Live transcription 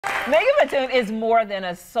Megan Batoon is more than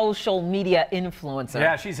a social media influencer.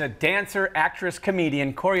 Yeah, she's a dancer, actress,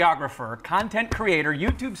 comedian, choreographer, content creator,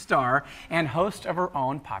 YouTube star, and host of her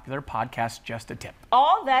own popular podcast, Just a Tip.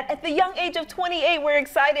 All that at the young age of 28. We're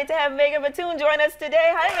excited to have Megan Batoon join us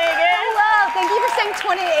today. Hi, Megan. Hello. Thank you for saying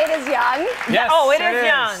 28 is young. Yes, oh, it is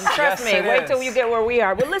young. Trust yes, me. Wait till you get where we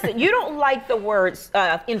are. But listen, you don't like the words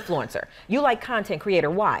influencer. You like content creator.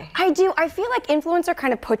 Why? I do. I feel like influencer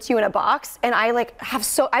kind of puts you in a box, and I'm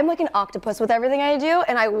like an octopus with everything I do,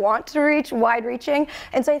 and I want to reach wide-reaching,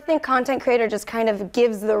 and so I think content creator just kind of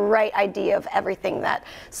gives the right idea of everything that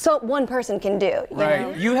one person can do.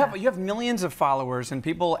 Right. You have millions of followers and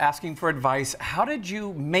people asking for advice. How did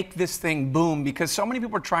you make this thing boom? Because so many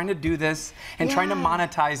people are trying to do this and trying to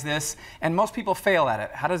monetize this, and most people fail at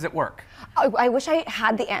it. How does it work? I wish I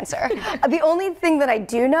had the answer. The only thing that I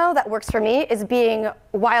do know that works for me is being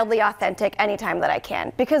wildly authentic anytime that I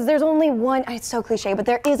can, because there's only one. It's so cliche, but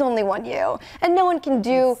there is only one you, and no one can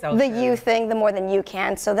do you thing the more than you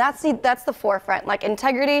can. So that's the forefront, like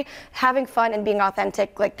integrity, having fun, and being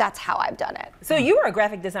authentic. Like that's how I've done it. So you were a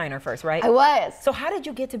graphic designer first, right? I was. So how did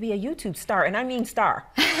you get to be a YouTube star? And I mean star.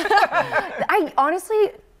 I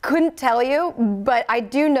honestly couldn't tell you, but I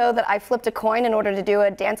do know that I flipped a coin in order to do a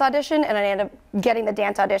dance audition, and I ended up getting the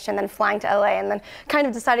dance audition, then flying to LA, and then kind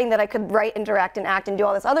of deciding that I could write and direct and act and do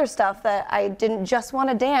all this other stuff, that I didn't just want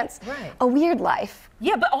to dance. Right. A weird life.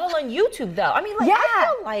 Yeah, but all on YouTube though. I mean, like, I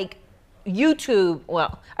feel like YouTube,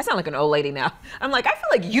 well, I sound like an old lady now. I'm like, I feel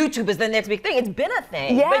like YouTube is the next big thing. It's been a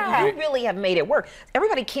thing, but you really have made it work.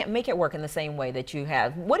 Everybody can't make it work in the same way that you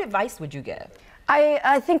have. What advice would you give?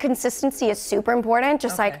 I think consistency is super important.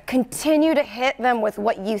 Just like continue to hit them with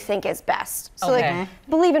what you think is best. So like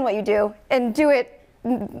believe in what you do and do it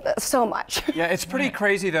so much. Yeah, it's pretty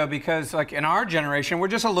crazy though, because like in our generation, we're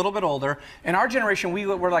just a little bit older. In our generation,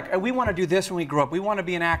 we're like, we want to do this when we grow up. We want to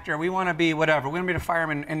be an actor. We want to be whatever. We want to be a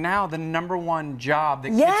fireman. And now the #1 job that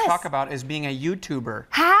kids talk about is being a YouTuber.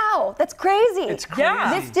 How? That's crazy. It's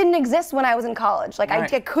crazy. This didn't exist when I was in college. Like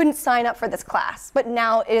I couldn't sign up for this class, but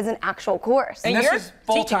now it is an actual course. And this is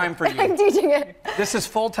full time for you. I'm teaching it. This is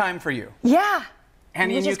full time for you. Yeah. And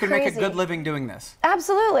you can make a good living doing this.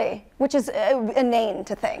 Absolutely, which is inane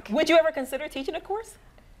to think. Would you ever consider teaching a course?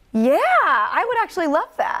 Yeah, I would actually love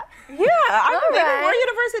that. Yeah, I think maybe more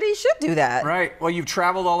universities should do that. Right. Well, you've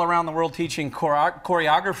traveled all around the world teaching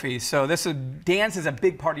choreography, so dance is a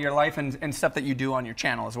big part of your life and stuff that you do on your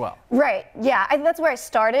channel as well. Right. Yeah, that's where I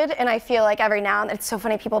started, and I feel like every now and then, it's so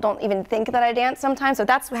funny, people don't even think that I dance sometimes, so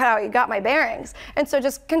that's how I got my bearings. And so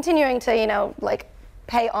just continuing to, like,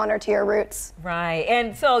 pay honor to your roots. Right.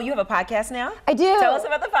 And so you have a podcast now? I do. Tell us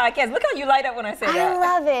about the podcast. Look how you light up when I say that. I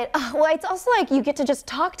love it. Well, it's also like you get to just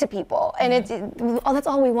talk to people, and that's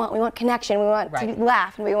all we want. We want connection. We want to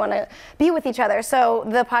laugh, and we want to be with each other. So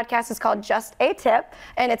the podcast is called Just a Tip,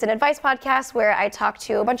 and it's an advice podcast where I talk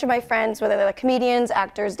to a bunch of my friends, whether they're like comedians,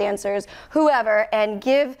 actors, dancers, whoever, and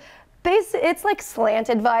give it's like slant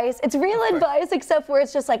advice. It's real advice, except where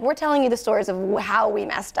it's just like we're telling you the stories of how we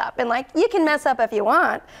messed up. And like, you can mess up if you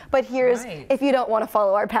want, but here's, if you don't want to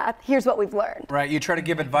follow our path, here's what we've learned. Right, you try to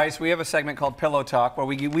give advice. We have a segment called Pillow Talk where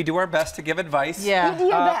we do our best to give advice. Yeah. You do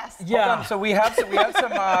your best. Yeah. So we have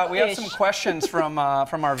some questions from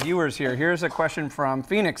our viewers here. Here's a question from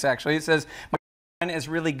Phoenix, actually. It says, is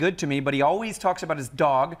really good to me, but he always talks about his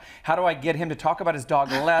dog. How do I get him to talk about his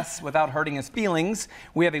dog less without hurting his feelings?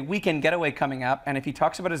 We have a weekend getaway coming up, and if he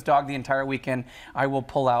talks about his dog the entire weekend, I will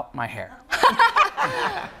pull out my hair.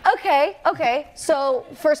 Okay. So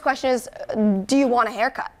first question is, do you want a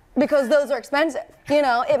haircut? Because those are expensive. You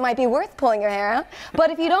know, it might be worth pulling your hair out.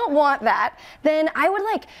 But if you don't want that, then I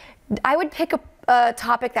would pick a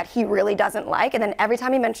topic that he really doesn't like, and then every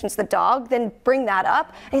time he mentions the dog, then bring that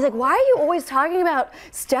up. And he's like, why are you always talking about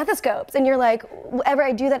stethoscopes? And you're like,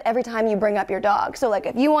 I do that every time you bring up your dog. So like,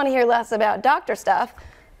 if you want to hear less about doctor stuff,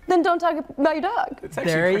 then don't talk about your dog. It's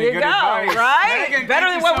actually pretty good advice. Right? Megan, better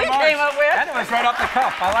than what we came up with. That was right off the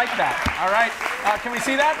cuff. I like that. All right. Can we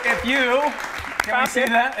see that? If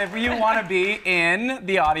you want to be in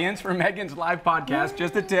the audience for Megan's live podcast,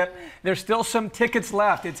 Just a Tip, there's still some tickets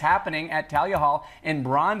left. It's happening at Talia Hall in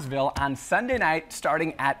Bronzeville on Sunday night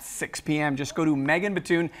starting at 6 p.m. Just go to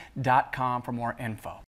meganbatoon.com for more info.